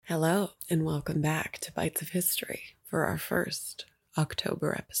Hello, and welcome back to Bites of History for our first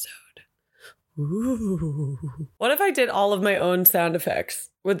October episode. Ooh. What if I did all of my own sound effects?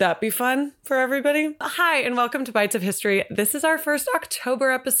 Would that be fun for everybody? Hi, and welcome to Bites of History. This is our first October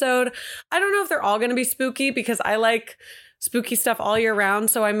episode. I don't know if they're all going to be spooky because I like spooky stuff all year round,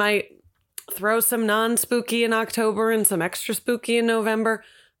 so I might throw some non-spooky in October and some extra spooky in November.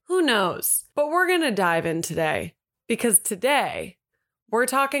 Who knows? But we're going to dive in today because today we're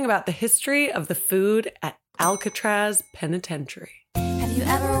talking about the history of the food at Alcatraz Penitentiary. Have you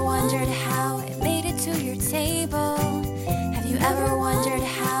ever wondered how it made it to your table? Have you ever wondered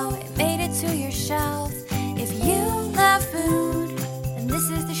how it made it to your shelf? If you love food, then this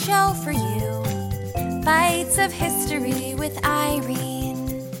is the show for you. Bites of History with Irene.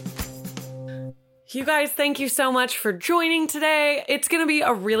 You guys, thank you so much for joining today. It's going to be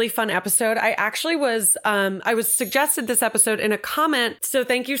a really fun episode. I actually was suggested this episode in a comment. So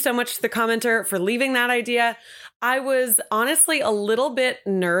thank you so much to the commenter for leaving that idea. I was honestly a little bit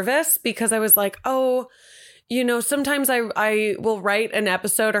nervous because I was like, sometimes I will write an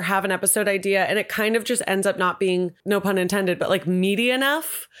episode or have an episode idea and it kind of just ends up not being, no pun intended, but like meaty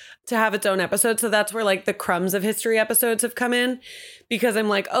enough to have its own episode. So that's where like the Crumbs of History episodes have come in, because I'm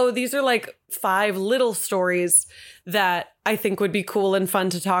like, these are like 5 little stories that I think would be cool and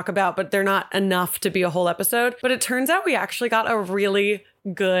fun to talk about, but they're not enough to be a whole episode. But it turns out we actually got a really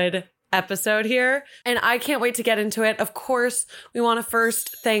good episode here, and I can't wait to get into it. Of course, we want to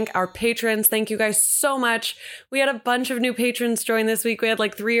first thank our patrons. Thank you guys so much. We had a bunch of new patrons join this week. We had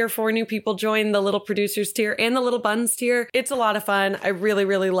like 3 or 4 new people join the Little Producers tier and the Little Buns tier. It's a lot of fun. I really,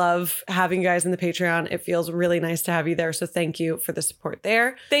 really love having you guys in the Patreon. It feels really nice to have you there. So thank you for the support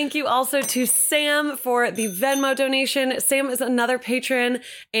there. Thank you also to Sam for the Venmo donation. Sam is another patron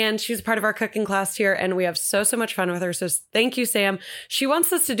and she's part of our cooking class tier, and we have so much fun with her. So thank you, Sam. She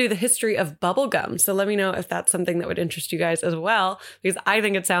wants us to do the history of bubblegum. So let me know if that's something that would interest you guys as well, because I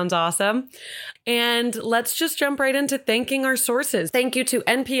think it sounds awesome. And let's just jump right into thanking our sources. Thank you to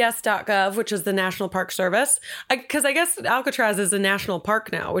nps.gov, which is the National Park Service, because I guess Alcatraz is a national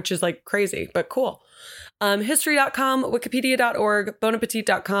park now, which is like crazy, but cool. History.com, wikipedia.org,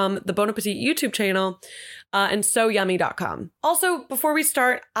 bonappetit.com, the Bon Appetit YouTube channel, and soyummy.com. Also, before we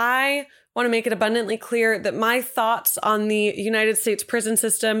start, I want to make it abundantly clear that my thoughts on the United States prison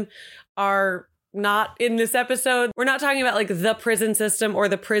system are not in this episode. We're not talking about like the prison system or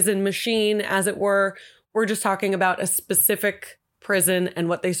the prison machine, as it were. We're just talking about a specific prison and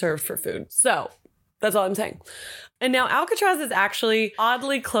what they serve for food. So that's all I'm saying. And now Alcatraz is actually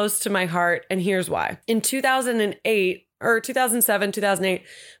oddly close to my heart, and here's why. In 2008, or 2007, 2008,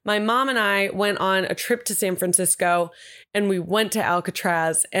 my mom and I went on a trip to San Francisco and we went to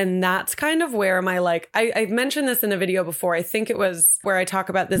Alcatraz. And that's kind of where my I've mentioned this in a video before. I think it was where I talk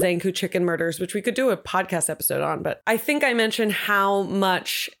about the Zankou chicken murders, which we could do a podcast episode on. But I think I mentioned how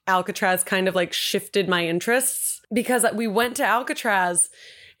much Alcatraz kind of like shifted my interests, because we went to Alcatraz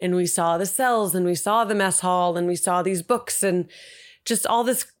and we saw the cells and we saw the mess hall and we saw these books and just all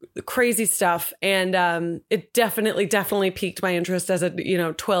this crazy stuff. And it definitely piqued my interest as a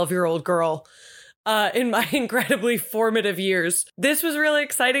 12-year-old girl in my incredibly formative years. This was really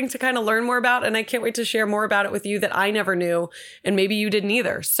exciting to kind of learn more about, and I can't wait to share more about it with you that I never knew, and maybe you didn't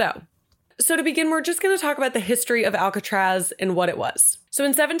either. So to begin, we're just going to talk about the history of Alcatraz and what it was. So in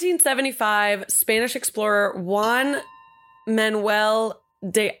 1775, Spanish explorer Juan Manuel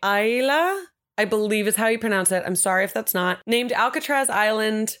de Ayala, I believe is how you pronounce it, I'm sorry if that's not, named Alcatraz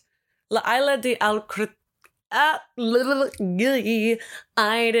Island La Isla de Alcatraz. I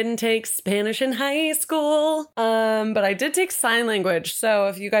didn't take Spanish in high school, but I did take sign language. So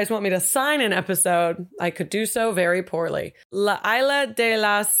if you guys want me to sign an episode, I could do so very poorly. La Isla de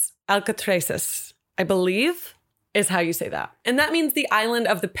las Alcatrazes, I believe, is how you say that. And that means the island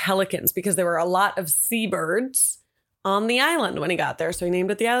of the pelicans, because there were a lot of seabirds on the island when he got there. So he named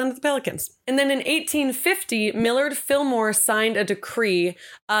it the Island of the Pelicans. And then in 1850, Millard Fillmore signed a decree.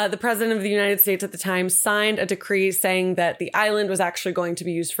 The president of the United States at the time signed a decree saying that the island was actually going to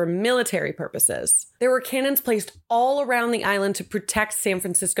be used for military purposes. There were cannons placed all around the island to protect San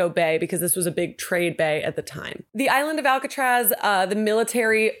Francisco Bay, because this was a big trade bay at the time. The island of Alcatraz, the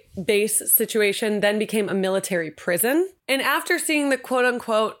military base situation, then became a military prison. And after seeing the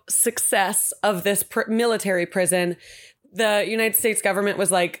quote-unquote success of this military prison, the United States government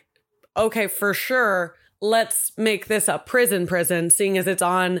was like, okay, for sure, let's make this a prison, seeing as it's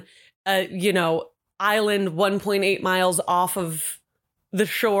on a, island 1.8 miles off of the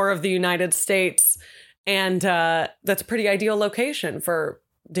shore of the United States. And that's a pretty ideal location for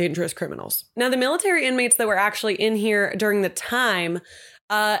dangerous criminals. Now, the military inmates that were actually in here during the time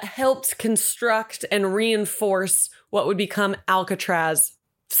helped construct and reinforce what would become Alcatraz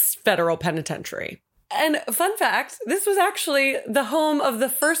Federal Penitentiary. And fun fact, this was actually the home of the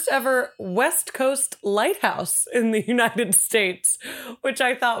first ever West Coast lighthouse in the United States, which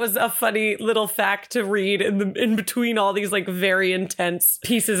I thought was a funny little fact to read in between all these like very intense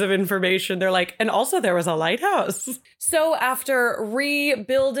pieces of information. They're like, and also there was a lighthouse. So after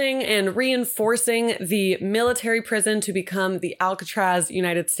rebuilding and reinforcing the military prison to become the Alcatraz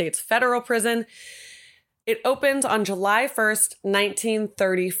United States Federal Prison, it opens on July 1st,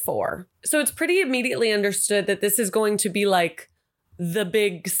 1934. So it's pretty immediately understood that this is going to be like the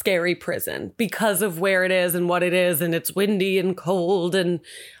big scary prison because of where it is and what it is. And it's windy and cold and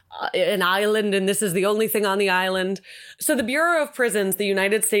an island. And this is the only thing on the island. So the Bureau of Prisons, the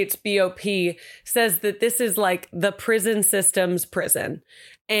United States BOP, says that this is like the prison system's prison.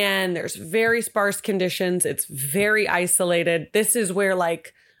 And there's very sparse conditions. It's very isolated. This is where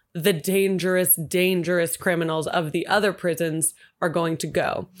like the dangerous criminals of the other prisons are going to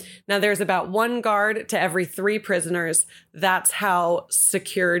go. Now, there's about one guard to every 3 prisoners. That's how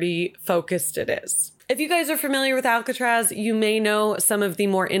security focused it is. If you guys are familiar with Alcatraz, you may know some of the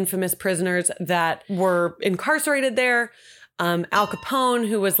more infamous prisoners that were incarcerated there. Al Capone,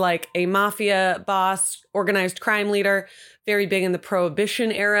 who was like a mafia boss, organized crime leader, very big in the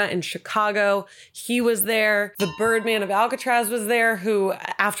Prohibition era in Chicago. He was there. The Birdman of Alcatraz was there, who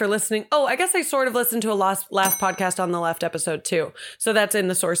after listening, I guess I sort of listened to a last podcast on the left episode too. So that's in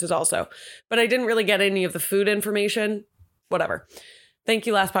the sources also. But I didn't really get any of the food information. Whatever. Thank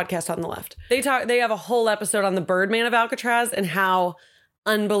you, last podcast on the left. They have a whole episode on the Birdman of Alcatraz and how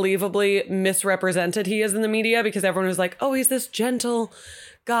unbelievably misrepresented he is in the media, because everyone was like, oh, he's this gentle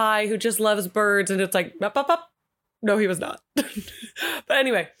guy who just loves birds. And it's like, up, up, up. No, he was not. But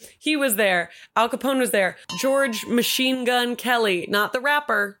anyway, he was there. Al Capone was there. George Machine Gun Kelly, not the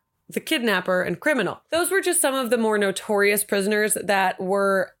rapper, the kidnapper and criminal. Those were just some of the more notorious prisoners that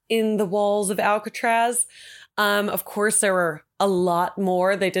were in the walls of Alcatraz. Of course, there were a lot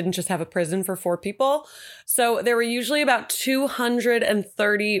more. They didn't just have a prison for 4 people. So there were usually about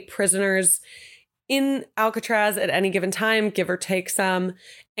 230 prisoners in Alcatraz at any given time, give or take some.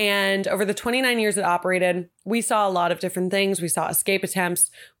 And over the 29 years it operated, we saw a lot of different things. We saw escape attempts.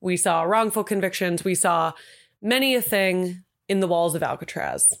 We saw wrongful convictions. We saw many a thing in the walls of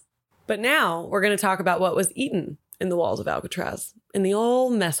Alcatraz. But now we're going to talk about what was eaten in the walls of Alcatraz, in the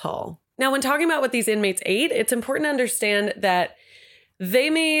old mess hall. Now, when talking about what these inmates ate, it's important to understand that they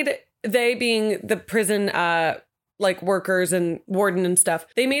being the prison like workers and warden and stuff,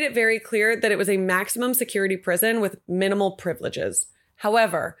 they made it very clear that it was a maximum security prison with minimal privileges.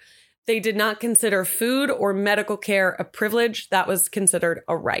 However, they did not consider food or medical care a privilege. That was considered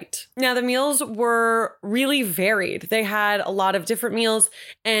a right. Now, the meals were really varied. They had a lot of different meals,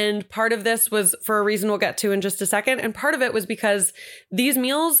 and part of this was for a reason we'll get to in just a second. And part of it was because these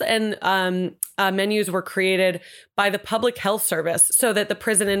meals and menus were created by the Public Health Service so that the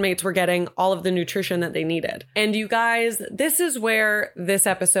prison inmates were getting all of the nutrition that they needed. And you guys, this is where this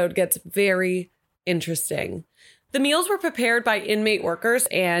episode gets very interesting. The meals were prepared by inmate workers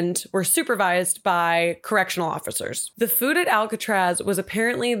and were supervised by correctional officers. The food at Alcatraz was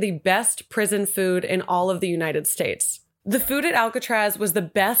apparently the best prison food in all of the United States. The food at Alcatraz was the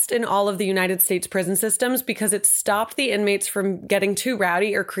best in all of the United States prison systems because it stopped the inmates from getting too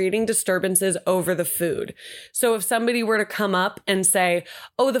rowdy or creating disturbances over the food. So if somebody were to come up and say,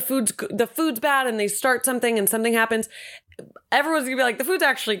 oh, the food's bad, and they start something and something happens, everyone's gonna be like, the food's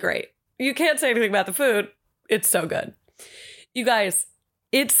actually great. You can't say anything about the food. It's so good. You guys,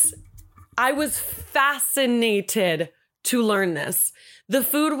 I was fascinated to learn this. The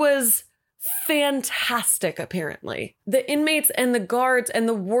food was fantastic, apparently. The inmates and the guards and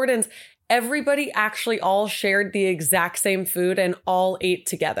the wardens, everybody actually all shared the exact same food and all ate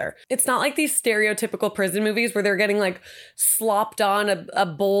together. It's not like these stereotypical prison movies where they're getting like slopped on a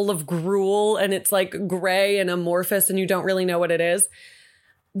bowl of gruel and it's like gray and amorphous and you don't really know what it is.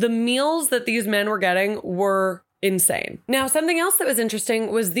 The meals that these men were getting were insane. Now, something else that was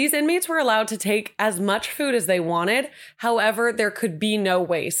interesting was these inmates were allowed to take as much food as they wanted. However, there could be no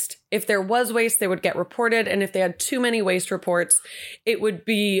waste. If there was waste, they would get reported. And if they had too many waste reports, it would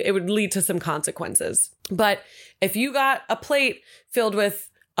lead to some consequences. But if you got a plate filled with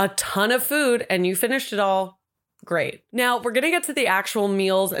a ton of food and you finished it all, great. Now, we're going to get to the actual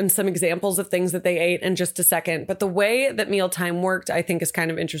meals and some examples of things that they ate in just a second, but the way that mealtime worked, I think, is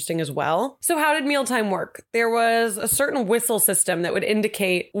kind of interesting as well. So how did mealtime work? There was a certain whistle system that would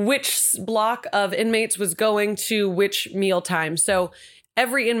indicate which block of inmates was going to which mealtime. So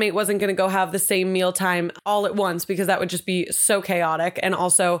every inmate wasn't going to go have the same mealtime all at once because that would just be so chaotic. And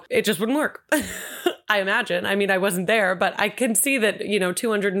also it just wouldn't work. I imagine. I mean, I wasn't there, but I can see that,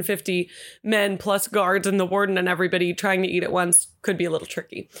 250 men plus guards and the warden and everybody trying to eat at once could be a little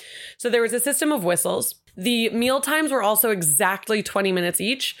tricky. So there was a system of whistles. The meal times were also exactly 20 minutes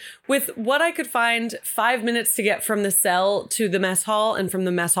each, with what I could find 5 minutes to get from the cell to the mess hall and from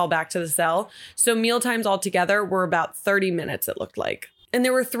the mess hall back to the cell. So meal times altogether were about 30 minutes, it looked like. And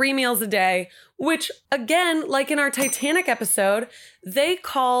there were 3 meals a day, which again, like in our Titanic episode, they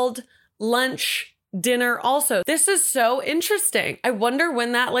called lunch dinner also. This is so interesting. I wonder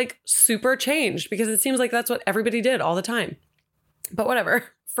when that super changed, because it seems like that's what everybody did all the time. But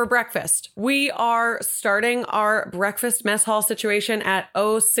whatever. For breakfast, we are starting our breakfast mess hall situation at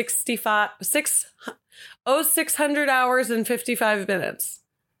 600 hours and 55 minutes.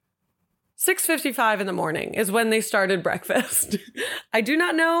 6:55 in the morning is when they started breakfast. I do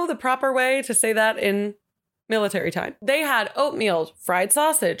not know the proper way to say that in military time. They had oatmeal, fried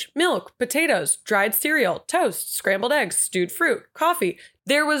sausage, milk, potatoes, dried cereal, toast, scrambled eggs, stewed fruit, coffee.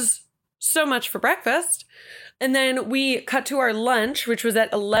 There was so much for breakfast. And then we cut to our lunch, which was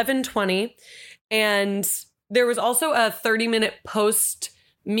at 11:20. And there was also a 30-minute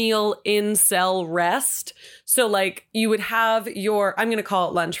post-meal in-cell rest. So you would have I'm going to call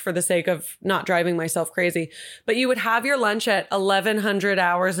it lunch for the sake of not driving myself crazy, but you would have your lunch at 1100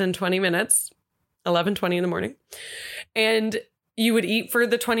 hours and 20 minutes. 11:20 in the morning. And you would eat for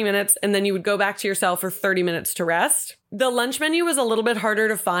the 20 minutes and then you would go back to your cell for 30 minutes to rest. The lunch menu was a little bit harder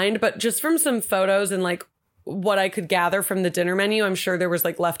to find, but just from some photos and what I could gather from the dinner menu, I'm sure there was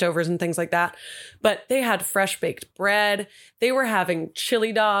leftovers and things like that. But they had fresh baked bread. They were having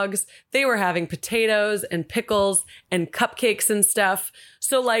chili dogs. They were having potatoes and pickles and cupcakes and stuff.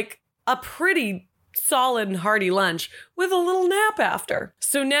 So a pretty solid and hearty lunch with a little nap after.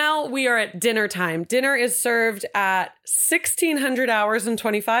 So now we are at dinner time. Dinner is served at 1600 hours and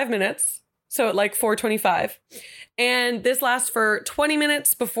 25 minutes. So at 4:25. And this lasts for 20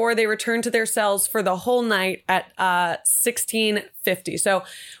 minutes before they return to their cells for the whole night at 1650. So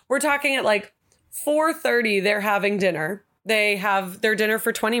we're talking at 4:30, they're having dinner. They have their dinner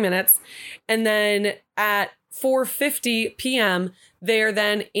for 20 minutes. And then at 4:50 p.m., they're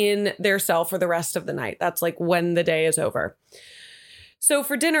then in their cell for the rest of the night. That's when the day is over. So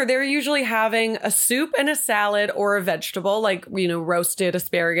for dinner, they're usually having a soup and a salad or a vegetable, roasted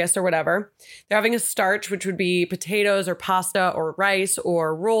asparagus or whatever. They're having a starch, which would be potatoes or pasta or rice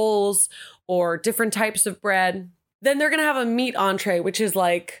or rolls or different types of bread. Then they're going to have a meat entree, which is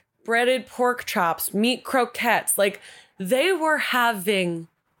breaded pork chops, meat croquettes. They were having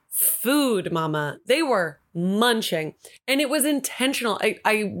food, mama. They were munching. And it was intentional.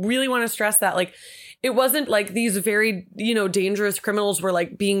 I really want to stress that. It wasn't these very, dangerous criminals were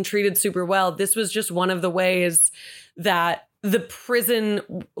being treated super well. This was just one of the ways that the prison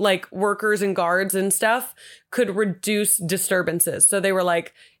workers and guards and stuff could reduce disturbances. So they were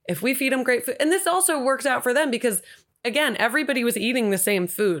if we feed them great food, and this also works out for them because again, everybody was eating the same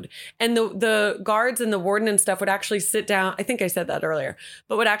food, and the guards and the warden and stuff would actually sit down. I think I said that earlier,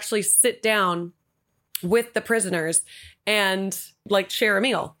 but would actually sit down with the prisoners and share a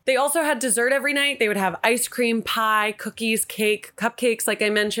meal. They also had dessert every night. They would have ice cream, pie, cookies, cake, cupcakes, like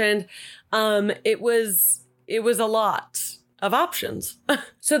I mentioned. It was a lot of options.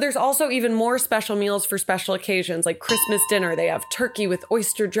 So there's also even more special meals for special occasions, like Christmas dinner. They have turkey with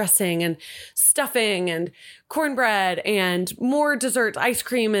oyster dressing and stuffing and cornbread and more desserts, ice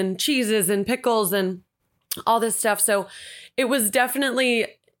cream and cheeses and pickles and all this stuff. So it was definitely...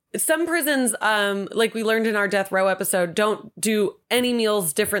 Some prisons, like we learned in our death row episode, don't do any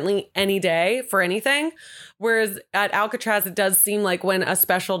meals differently any day for anything. Whereas at Alcatraz, it does seem like when a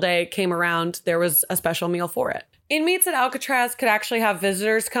special day came around, there was a special meal for it. Inmates at Alcatraz could actually have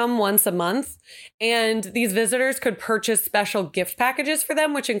visitors come once a month. And these visitors could purchase special gift packages for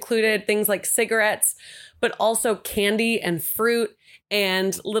them, which included things like cigarettes, but also candy and fruit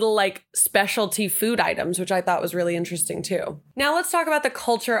and little specialty food items, which I thought was really interesting too. Now let's talk about the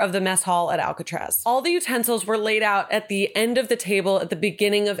culture of the mess hall at Alcatraz. All the utensils were laid out at the end of the table at the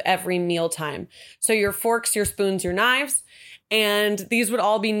beginning of every mealtime. So your forks, your spoons, your knives, and these would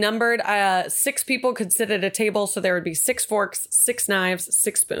all be numbered. 6 people could sit at a table, so there would be 6 forks, 6 knives,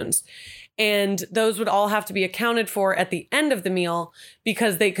 6 spoons. And those would all have to be accounted for at the end of the meal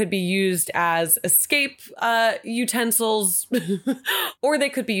because they could be used as escape utensils or they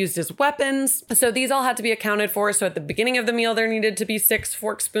could be used as weapons. So these all had to be accounted for. So at the beginning of the meal, there needed to be 6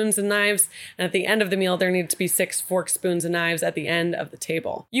 forks, spoons, and knives. And at the end of the meal, there needed to be 6 forks, spoons, and knives at the end of the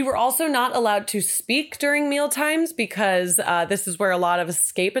table. You were also not allowed to speak during meal times because this is where a lot of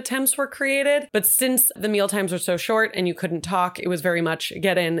escape attempts were created. But since the meal times were so short and you couldn't talk, it was very much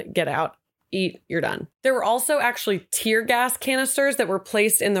get in, get out. Eat, you're done. There were also actually tear gas canisters that were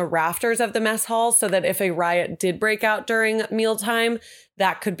placed in the rafters of the mess hall so that if a riot did break out during mealtime,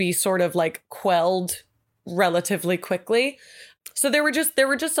 that could be sort of like quelled relatively quickly. So there were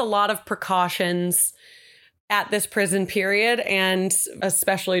just a lot of precautions at this prison period, and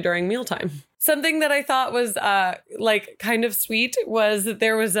especially during mealtime. Something that I thought was like kind of sweet was that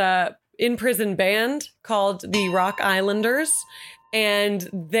there was a in-prison band called the Rock Islanders, and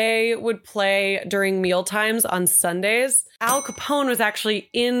they would play during meal times on Sundays. Al Capone was actually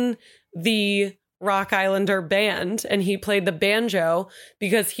in the Rock Islander band, and he played the banjo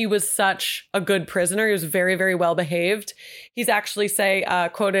because he was such a good prisoner. He was very, very well behaved. He's actually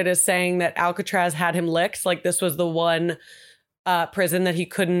quoted as saying that Alcatraz had him licked. Like this was the one prison that he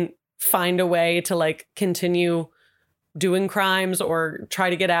couldn't find a way to like continue doing crimes or try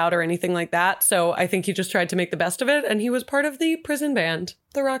to get out or anything like that. So I think he just tried to make the best of it, and he was part of the prison band,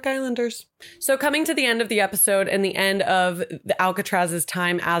 the Rock Islanders. So coming to the end of the episode and the end of the Alcatraz's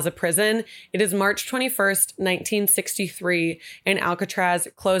time as a prison, it is March 21st, 1963, and Alcatraz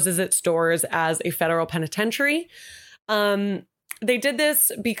closes its doors as a federal penitentiary. They did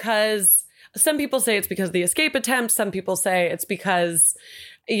this because some people say it's because of the escape attempt. Some people say it's because,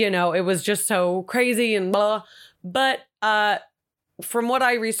 it was just so crazy and blah. But from what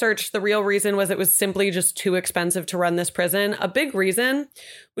I researched, the real reason was it was simply just too expensive to run this prison. A big reason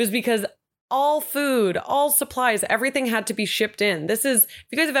was because all food, all supplies, everything had to be shipped in. If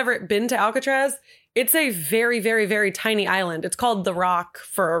you guys have ever been to Alcatraz, it's a very, very, very tiny island. It's called the Rock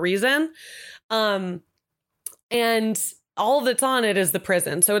for a reason. And all that's on it is the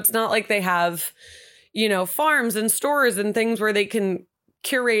prison. So it's not like they have, farms and stores and things where they can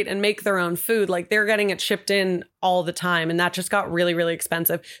curate and make their own food. Like they're getting it shipped in all the time. And that just got really, really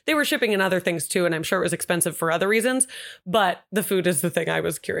expensive. They were shipping in other things too. And I'm sure it was expensive for other reasons, but the food is the thing I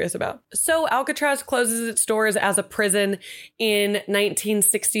was curious about. So Alcatraz closes its doors as a prison in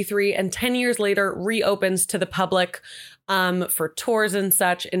 1963 and 10 years later reopens to the public for tours and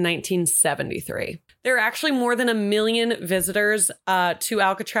such in 1973. There are actually more than 1 million visitors to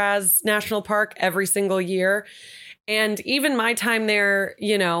Alcatraz National Park every single year. And even my time there,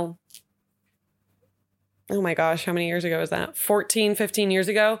 oh my gosh, how many years ago was that? 14, 15 years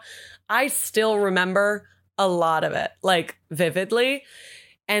ago. I still remember a lot of it, like vividly.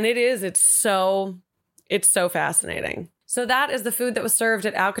 And it's so fascinating. So that is the food that was served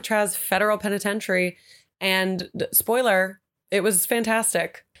at Alcatraz Federal Penitentiary. And spoiler, it was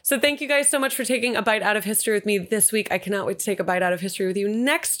fantastic. So thank you guys so much for taking a bite out of history with me this week. I cannot wait to take a bite out of history with you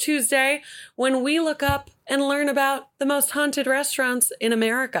next Tuesday when we look up and learn about the most haunted restaurants in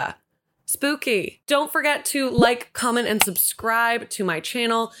America. Spooky. Don't forget to like, comment, and subscribe to my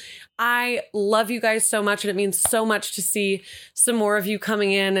channel. I love you guys so much, and it means so much to see some more of you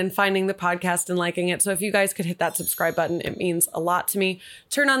coming in and finding the podcast and liking it. So if you guys could hit that subscribe button, it means a lot to me.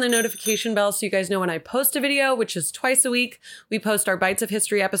 Turn on the notification bell so you guys know when I post a video, which is twice a week. We post our Bites of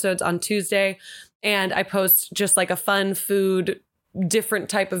History episodes on Tuesday, and I post just like a fun food, different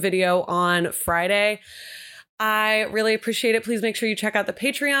type of video on Friday. I really appreciate it. Please make sure you check out the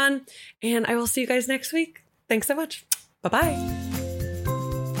Patreon, and I will see you guys next week. Thanks so much. Bye-bye.